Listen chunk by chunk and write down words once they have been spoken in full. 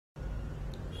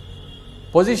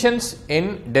Positions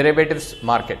in derivatives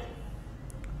market.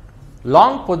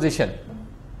 Long position.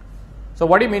 So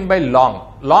what do you mean by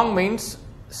long? Long means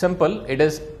simple, it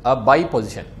is a buy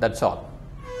position, that's all.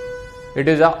 It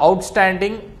is a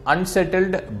outstanding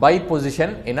unsettled buy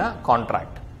position in a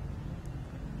contract.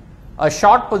 A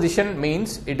short position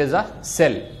means it is a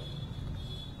sell.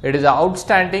 It is a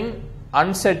outstanding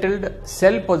unsettled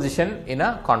sell position in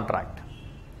a contract.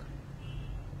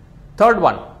 Third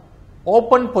one,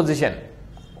 open position.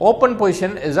 Open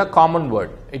position is a common word.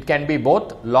 It can be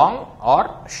both long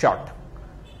or short.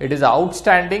 It is an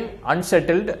outstanding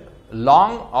unsettled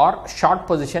long or short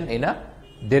position in a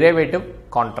derivative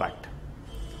contract.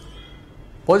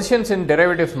 Positions in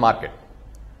derivatives market.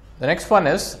 The next one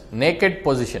is naked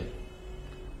position.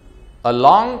 A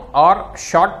long or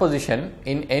short position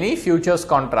in any futures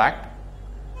contract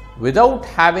without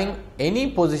having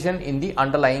any position in the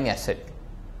underlying asset.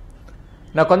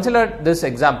 Now consider this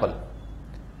example.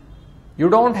 You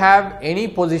don't have any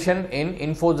position in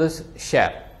Infosys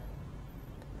share,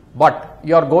 but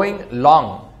you are going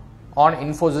long on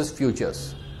Infosys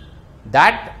futures.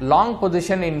 That long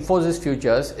position in Infosys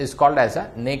futures is called as a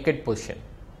naked position.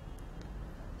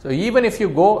 So even if you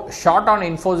go short on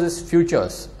Infosys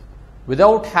futures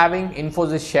without having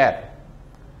Infosys share,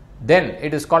 then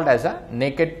it is called as a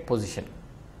naked position.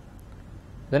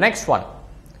 The next one,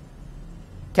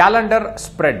 calendar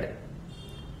spread.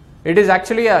 It is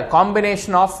actually a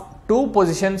combination of two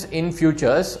positions in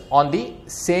futures on the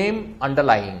same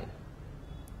underlying.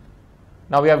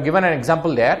 Now we have given an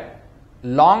example there,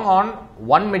 long on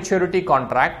one maturity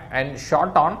contract and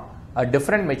short on a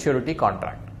different maturity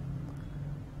contract.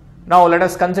 Now let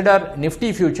us consider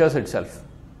Nifty futures itself.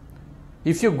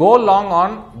 If you go long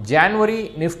on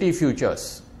January Nifty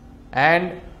futures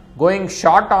and going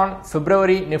short on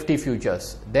February Nifty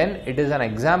futures, then it is an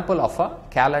example of a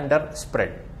calendar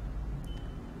spread.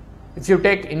 If you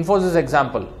take Infosys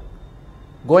example,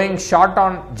 going short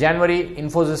on January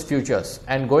Infosys futures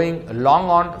and going long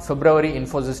on February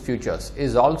Infosys futures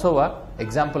is also an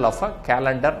example of a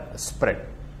calendar spread.